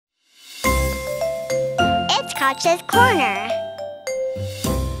Katjas Corner.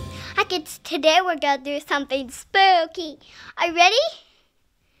 Hi kids, today we're gonna do something spooky. Are you ready?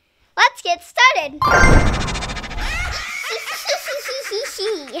 Let's get started.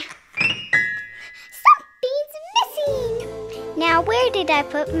 Something's missing. Now where did I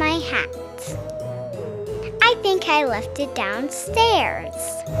put my hat? I think I left it downstairs.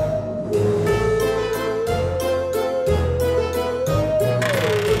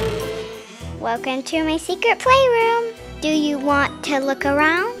 Welcome to my secret playroom. Do you want to look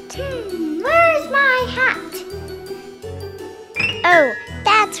around? Where's my hat? Oh,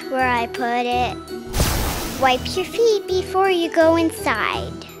 that's where I put it. Wipe your feet before you go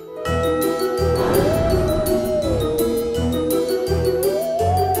inside.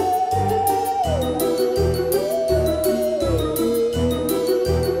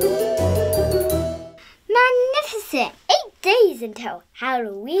 Magnificent! 8 days until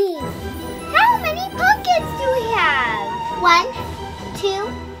Halloween. How many pumpkins do we have? 1, 2,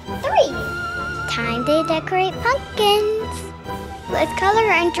 3. Time to decorate pumpkins. Let's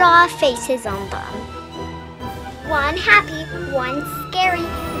color and draw faces on them. 1 happy, 1 scary,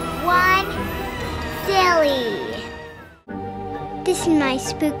 1 silly. This is my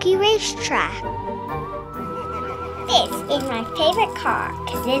spooky racetrack. This is my favorite car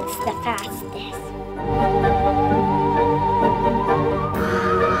because it's the fastest.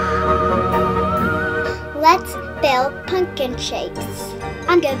 Let's build pumpkin shapes.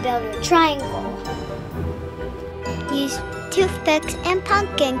 I'm gonna build a triangle. Use toothpicks and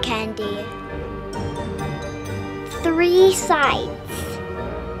pumpkin candy. 3 sides.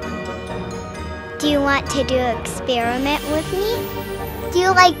 Do you want to do an experiment with me? Do you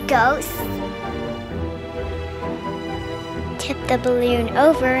like ghosts? Tip the balloon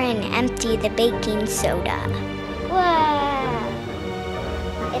over and empty the baking soda. Wow!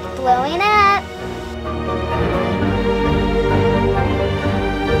 It's blowing up.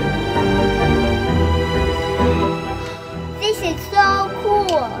 This is so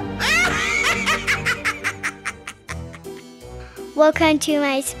cool. Welcome to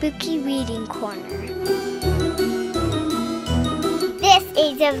my spooky reading corner. This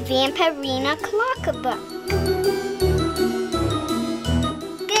is a Vampirina clock book.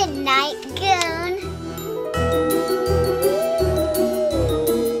 Good night, Goon.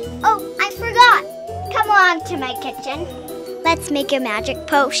 Oh, I forgot. Come on to my kitchen. Let's make a magic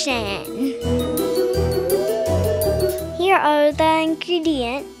potion. Here are the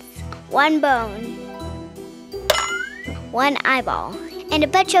ingredients. 1 bone, 1 eyeball, and a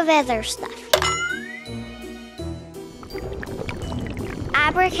bunch of other stuff.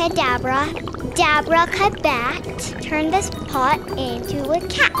 Abracadabra, dabracabat, turn this pot into a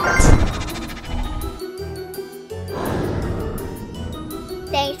cat.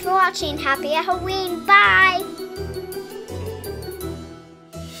 Thanks for watching. Happy Halloween. Bye.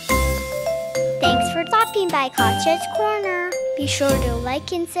 Thanks for stopping by Katjas Corner. Be sure to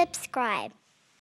like and subscribe.